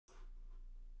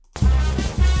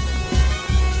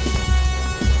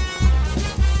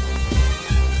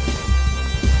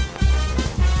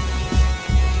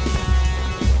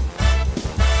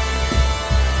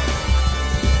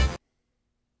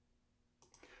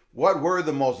What were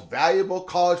the most valuable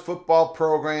college football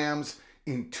programs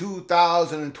in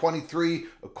 2023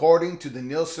 according to the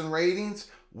Nielsen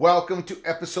Ratings? Welcome to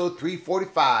episode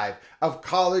 345 of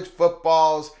College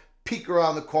Football's Peek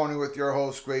Around the Corner with your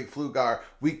host, Greg Flugar.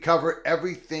 We cover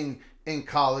everything in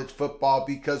college football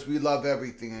because we love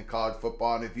everything in college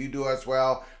football. And if you do as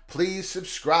well, please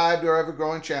subscribe to our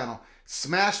ever-growing channel.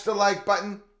 Smash the like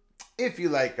button if you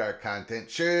like our content.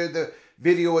 Share the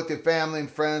video with your family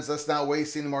and friends. Let's not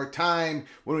waste any more time.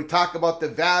 When we talk about the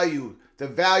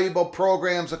valuable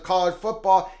programs of college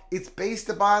football, it's based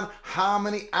upon how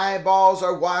many eyeballs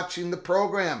are watching the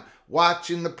program,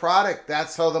 watching the product.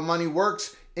 That's how the money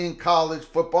works in college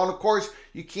football. And of course,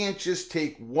 you can't just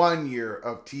take 1 year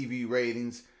of TV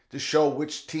ratings to show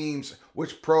which teams,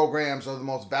 which programs are the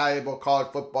most valuable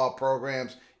college football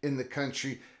programs in the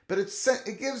country. But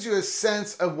it gives you a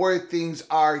sense of where things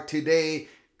are today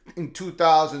in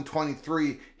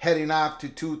 2023, heading off to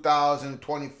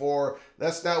 2024.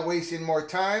 Let's not waste any more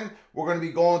time. We're going to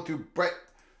be going through Brett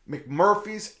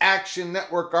McMurphy's Action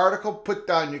Network article. Put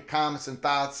down your comments and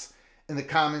thoughts in the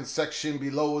comments section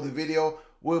below the video.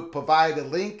 We'll provide a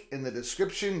link in the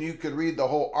description. You can read the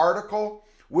whole article.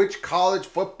 Which college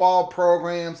football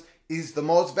programs is the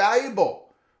most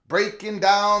valuable? Breaking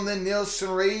down the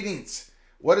Nielsen ratings.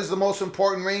 What is the most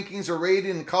important rankings or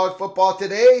rating in college football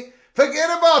today? Forget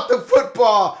about the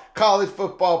college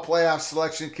football playoff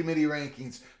selection committee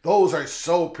rankings. Those are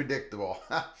so predictable.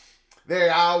 They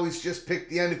always just pick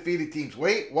the undefeated teams.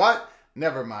 Wait, what?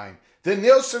 Never mind. The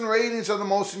Nielsen ratings are the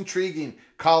most intriguing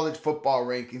college football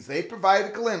rankings. They provide a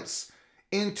glimpse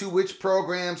into which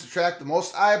programs attract the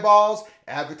most eyeballs,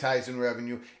 advertising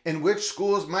revenue, and which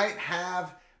schools might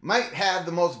have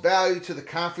the most value to the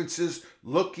conferences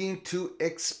looking to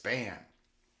expand.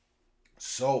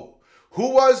 So,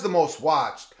 who was the most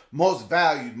watched, most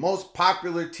valued, most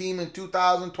popular team in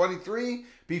 2023?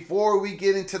 Before we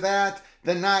get into that,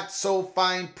 the not so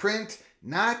fine print,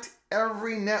 not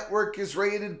every network is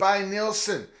rated by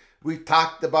Nielsen. We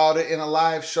talked about it in a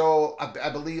live show, I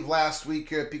believe last week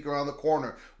here at Peek Around the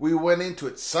Corner. We went into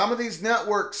it. Some of these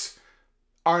networks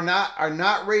are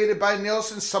not rated by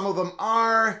Nielsen. Some of them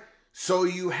are. So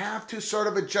you have to sort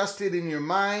of adjust it in your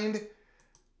mind.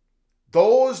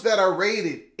 Those that are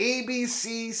rated,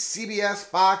 ABC, CBS,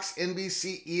 Fox,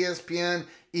 NBC, ESPN,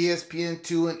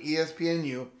 ESPN2, and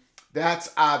ESPNU,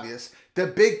 that's obvious. The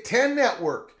Big Ten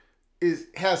Network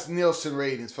has Nielsen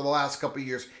ratings for the last couple of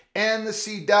years. And the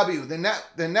CW.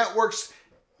 The networks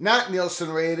not Nielsen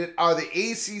rated are the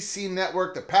ACC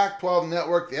Network, the Pac-12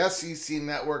 Network, the SEC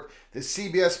Network, the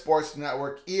CBS Sports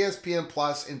Network, ESPN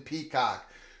Plus, and Peacock.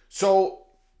 So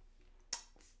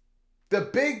the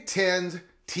Big Ten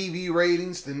TV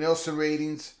ratings, the Nielsen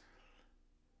ratings,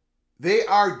 they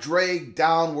are dragged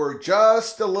downward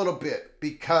just a little bit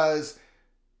because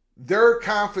their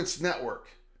conference network,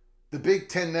 the Big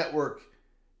Ten Network,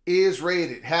 is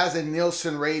rated, has a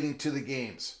Nielsen rating to the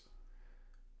games.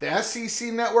 The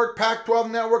SEC Network, Pac-12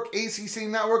 Network, ACC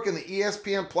Network, and the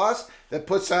ESPN Plus that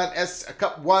puts on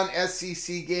one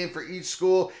SEC game for each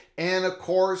school. And of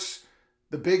course,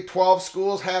 the Big 12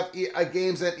 schools have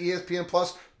games at ESPN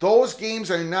Plus. Those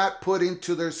games are not put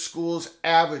into their schools'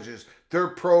 averages, their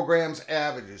program's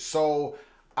averages. So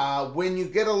when you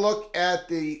get a look at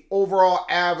the overall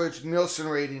average Nielsen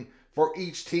rating for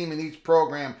each team and each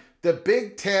program, the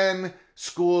Big Ten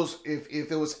schools, if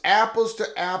it was apples to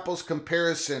apples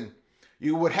comparison,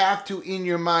 you would have to, in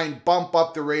your mind, bump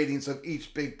up the ratings of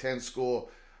each Big Ten school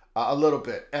a little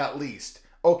bit, at least.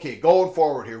 Okay, going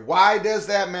forward here. Why does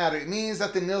that matter? It means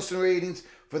that the Nielsen ratings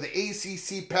for the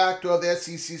ACC, Pac-12, the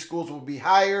SEC schools will be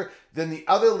higher than the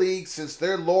other leagues since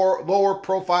their lower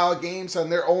profile games on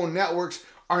their own networks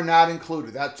are not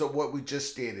included. That's what we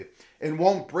just stated. And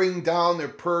won't bring down their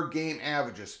per game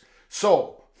averages.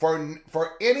 So, for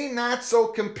any not so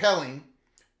compelling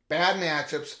bad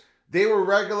matchups, they were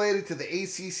regulated to the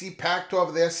ACC,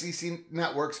 Pac-12, the SEC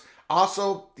networks,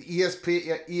 also the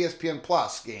ESPN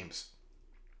Plus games.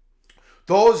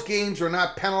 Those games were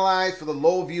not penalized for the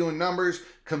low viewing numbers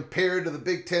compared to the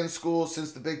Big Ten schools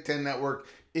since the Big Ten Network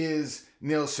is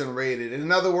Nielsen rated.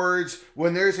 In other words,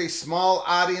 when there's a small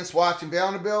audience watching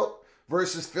Vanderbilt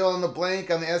versus fill in the blank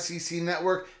on the SEC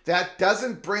Network, that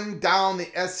doesn't bring down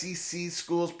the SEC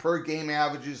schools per game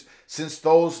averages since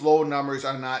those low numbers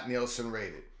are not Nielsen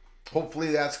rated.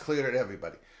 Hopefully that's clear to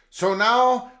everybody. So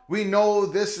now we know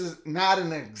this is not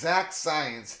an exact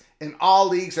science and all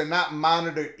leagues are not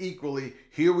monitored equally.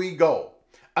 Here we go.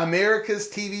 America's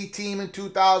TV team in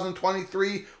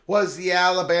 2023 was the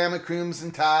Alabama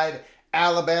Crimson Tide.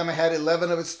 Alabama had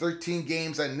 11 of its 13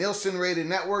 games on Nielsen-rated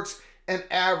networks and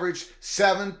averaged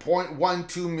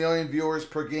 7.12 million viewers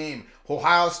per game.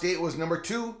 Ohio State was number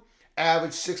 2,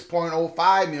 averaged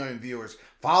 6.05 million viewers,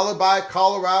 followed by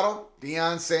Colorado,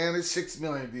 Deion Sanders, 6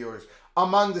 million viewers.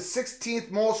 Among the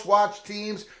 16th most watched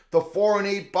teams, the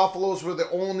 4-8 Buffaloes were the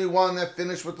only one that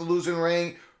finished with the losing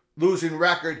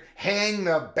record. Hang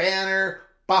the banner,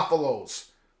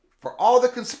 Buffaloes. For all the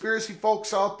conspiracy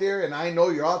folks out there, and I know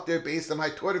you're out there based on my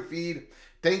Twitter feed,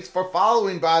 thanks for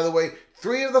following, by the way.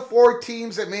 3 of the 4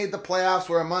 teams that made the playoffs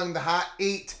were among the hot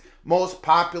 8 most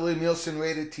popular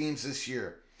Nielsen-rated teams this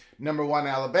year. Number 1,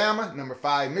 Alabama. Number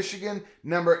 5, Michigan.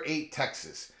 Number 8,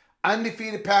 Texas.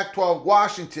 Undefeated Pac-12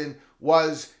 Washington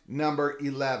was number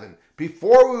 11.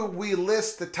 Before we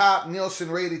list the top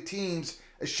Nielsen-rated teams,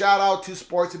 a shout out to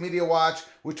Sports and Media Watch,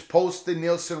 which posts the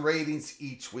Nielsen ratings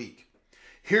each week.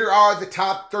 Here are the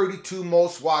top 32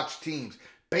 most watched teams,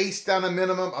 based on a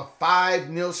minimum of 5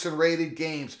 Nielsen-rated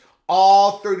games.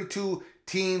 All 32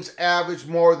 teams average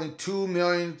more than 2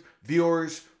 million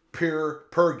viewers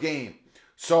per game.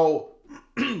 So,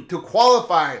 to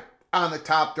qualify on the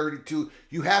top 32,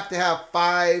 you have to have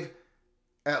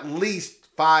at least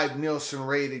 5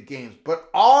 Nielsen-rated games. But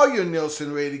all your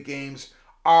Nielsen-rated games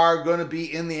are going to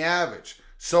be in the average.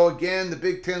 So again, the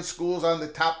Big Ten schools on the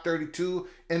top 32,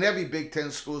 and every Big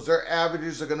Ten schools, their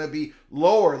averages are going to be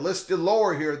lower, listed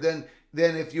lower here than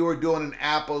if you were doing an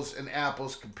apples and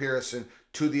apples comparison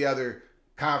to the other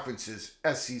conferences,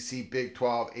 SEC, Big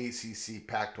 12, ACC,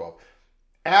 Pac-12.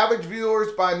 Average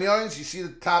viewers by millions, you see the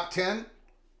top 10,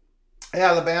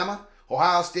 Alabama,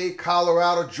 Ohio State,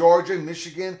 Colorado, Georgia,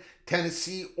 Michigan,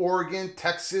 Tennessee, Oregon,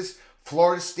 Texas,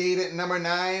 Florida State at number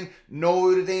 9,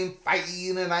 Notre Dame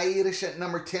fighting an Irish at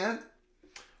number 10,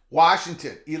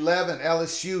 Washington, 11,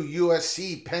 LSU,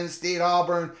 USC, Penn State,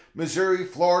 Auburn, Missouri,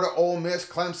 Florida, Ole Miss,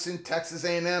 Clemson, Texas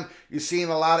A&M. You're seeing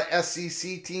a lot of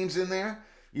SEC teams in there.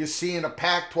 You're seeing a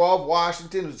Pac-12,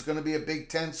 Washington, who's going to be a Big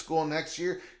Ten school next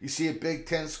year. You see a Big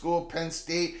Ten school, Penn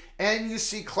State, and you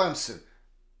see Clemson,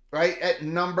 right, at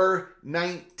number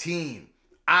 19.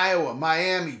 Iowa,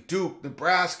 Miami, Duke,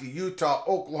 Nebraska, Utah,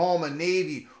 Oklahoma,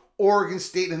 Navy, Oregon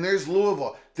State, and there's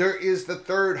Louisville. There is the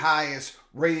 3rd highest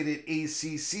rated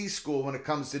ACC school when it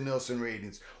comes to Nielsen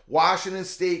ratings. Washington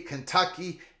State,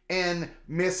 Kentucky, and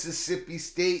Mississippi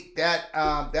State.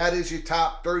 That is your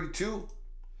top 32.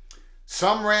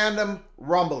 Some random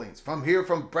rumblings from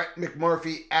Brett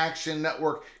McMurphy, Action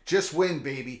Network. Just win,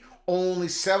 baby. Only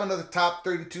 7 of the top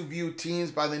 32 viewed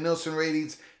teams by the Nielsen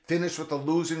ratings finished with a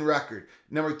losing record.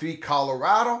 Number 3,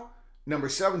 Colorado. Number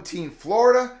 17,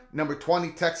 Florida. Number 20,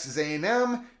 Texas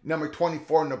A&M. Number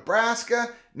 24, Nebraska.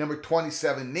 Number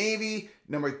 27, Navy.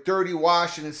 Number 30,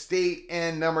 Washington State.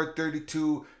 And number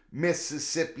 32,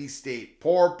 Mississippi State.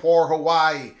 Poor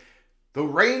Hawaii. The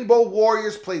Rainbow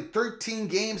Warriors played 13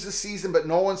 games this season, but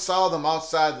no one saw them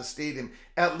outside the stadium,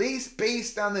 at least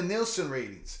based on the Nielsen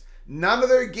ratings. None of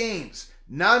their games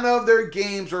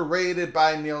were rated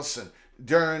by Nielsen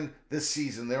during this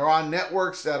season. They're on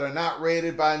networks that are not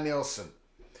rated by Nielsen.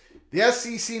 The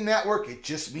SEC network, it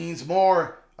just means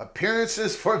more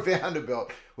appearances for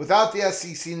Vanderbilt. Without the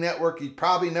SEC network, you'd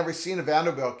probably never seen a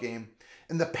Vanderbilt game.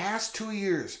 In the past 2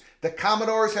 years, the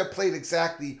Commodores have played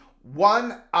exactly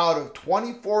 1 out of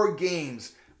 24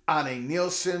 games on a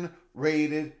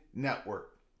Nielsen-rated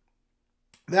network.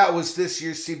 That was this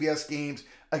year's CBS games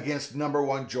against number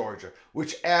 1 Georgia,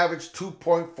 which averaged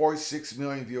 2.46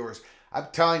 million viewers. I'm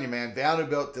telling you, man,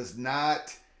 Vanderbilt does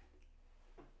not.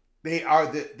 They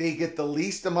get the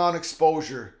least amount of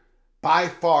exposure by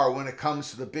far when it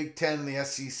comes to the Big Ten and the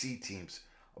SEC teams.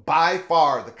 By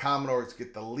far, the Commodores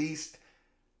get the least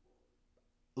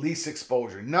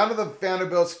exposure. None of the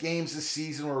Vanderbilt's games this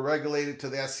season were regulated to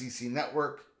the SEC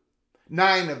network.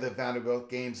 9 of the Vanderbilt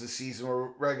games this season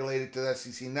were regulated to the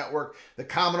SEC network. The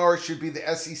Commodores should be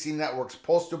the SEC network's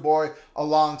poster boy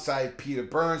alongside Peter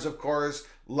Burns, of course.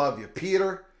 Love you,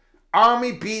 Peter.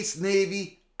 Army beats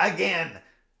Navy again.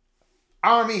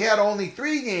 Army had only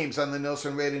 3 games on the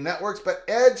Nielsen rated networks, but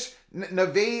edged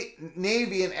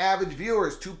Navy in average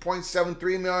viewers,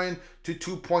 2.73 million to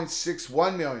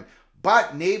 2.61 million.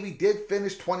 But Navy did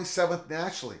finish 27th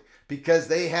nationally because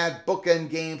they had bookend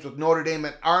games with Notre Dame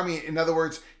and Army. In other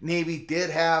words, Navy did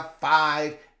have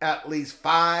at least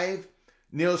 5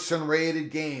 Nielsen-rated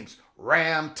games.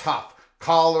 Ram tough.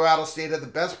 Colorado State had the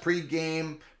best per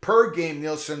game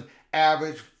Nielsen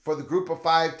average for the group of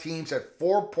 5 teams at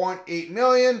 4.8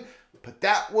 million, but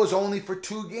that was only for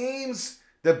 2 games.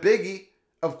 The biggie,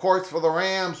 of course, for the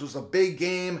Rams was a big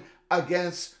game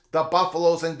against the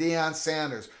Buffaloes and Deion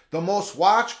Sanders. The most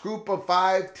watched group of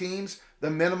 5 teams,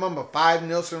 the minimum of 5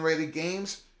 Nielsen-rated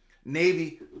games,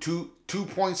 Navy,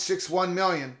 2.61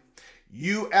 million.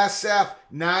 USF,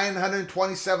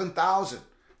 927,000.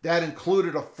 That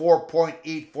included a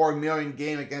 4.84 million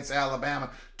game against Alabama.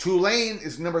 Tulane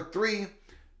is number 3.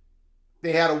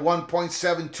 They had a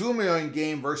 1.72 million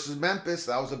game versus Memphis.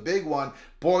 That was a big one.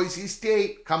 Boise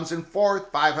State comes in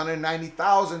 4th,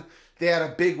 590,000. They had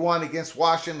a big one against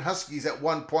Washington Huskies at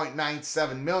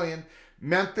 1.97 million.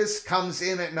 Memphis comes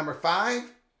in at number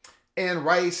 5. And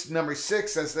Rice, number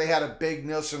 6, as they had a big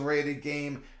Nielsen rated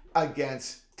game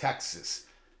against Texas.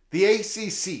 The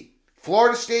ACC,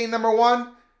 Florida State number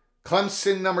 1,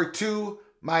 Clemson number 2,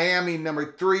 Miami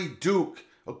number 3, Duke.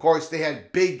 Of course, they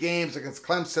had big games against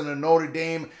Clemson and Notre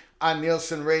Dame on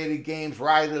Nielsen rated games.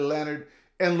 Riley Leonard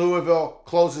and Louisville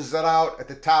closes it out at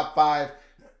the top 5.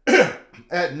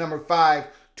 At number 5,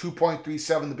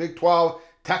 2.37. The Big 12,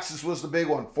 Texas was the big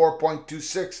one,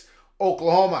 4.26.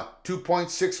 Oklahoma,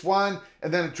 2.61,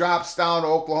 and then it drops down to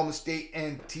Oklahoma State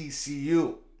and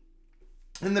TCU.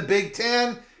 In the Big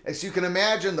 10, as you can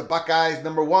imagine, the Buckeyes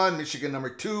number 1, Michigan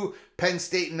number 2, Penn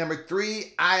State number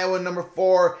 3, Iowa number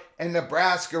 4, and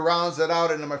Nebraska rounds it out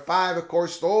at number 5. Of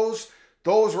course,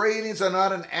 those ratings are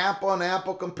not an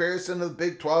apple-on-apple comparison to the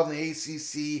Big 12 and the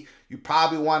ACC. You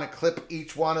probably want to clip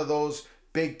each one of those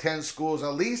Big 10 schools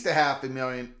at least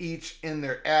 500,000 each in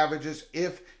their averages,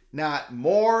 if not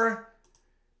more.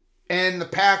 And the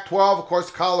Pac-12, of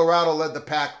course, Colorado led the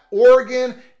pack.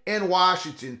 Oregon and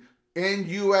Washington and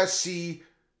USC,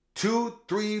 2,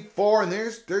 3, 4, and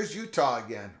there's Utah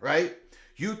again, right?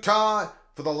 Utah,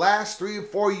 for the last 3 or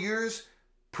 4 years,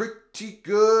 pretty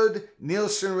good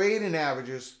Nielsen rating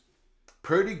averages.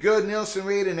 Pretty good Nielsen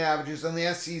rating averages on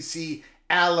the SEC.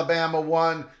 Alabama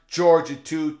 1, Georgia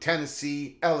 2,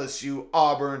 Tennessee, LSU,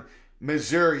 Auburn,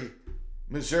 Missouri.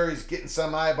 Missouri's getting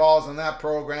some eyeballs on that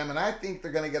program, and I think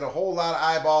they're going to get a whole lot of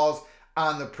eyeballs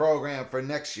on the program for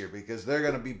next year because they're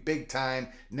going to be big time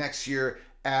next year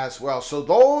as well. So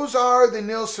those are the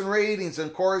Nielsen ratings, and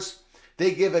of course,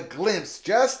 they give a glimpse,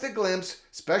 just a glimpse,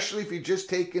 especially if you're just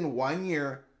taking 1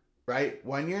 year, right?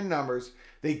 1 year numbers.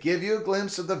 They give you a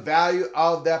glimpse of the value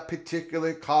of that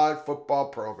particular college football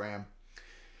program.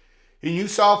 And you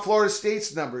saw Florida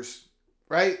State's numbers,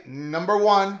 right? Number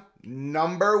one,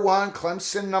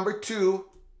 Clemson number 2.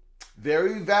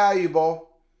 Very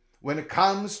valuable when it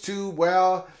comes to,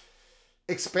 well,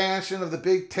 expansion of the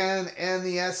Big Ten and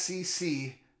the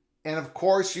SEC. And of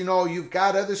course, you know, you've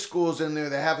got other schools in there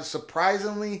that have a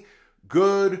surprisingly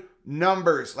good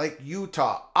numbers, like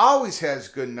Utah always has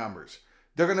good numbers.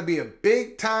 They're going to be a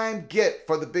big time get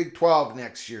for the Big 12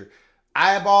 next year.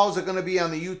 Eyeballs are going to be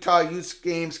on the Utah youth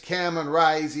games, Cameron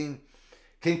Rising.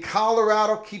 Can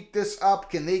Colorado keep this up?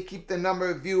 Can they keep the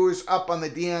number of viewers up on the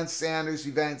Deion Sanders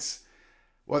events?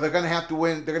 Well, they're going to have to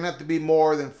win. They're going to have to be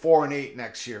more than 4-8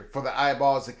 next year for the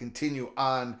eyeballs to continue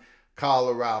on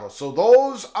Colorado. So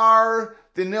those are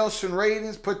the Nielsen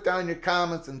ratings. Put down your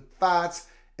comments and thoughts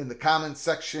in the comment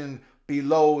section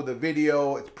below the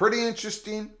video. It's pretty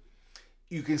interesting.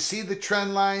 You can see the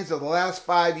trend lines of the last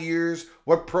 5 years,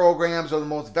 what programs are the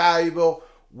most valuable,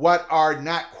 what are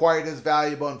not quite as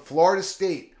valuable. And Florida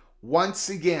State, once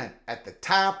again, at the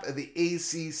top of the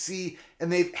ACC,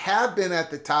 and they have been at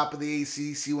the top of the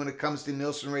ACC when it comes to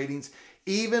Nielsen ratings,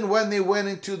 even when they went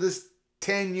into this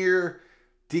 10-year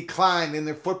decline in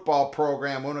their football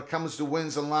program when it comes to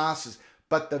wins and losses.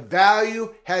 But the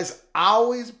value has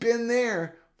always been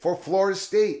there for Florida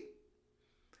State.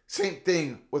 Same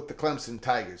thing with the Clemson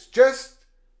Tigers. Just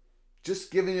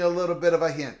giving you a little bit of a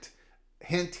hint.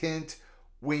 Hint, hint,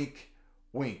 wink,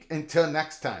 wink. Until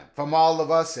next time, from all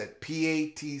of us at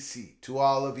PATC, to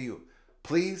all of you,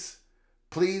 please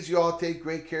you all take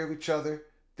great care of each other.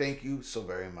 Thank you so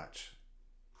very much.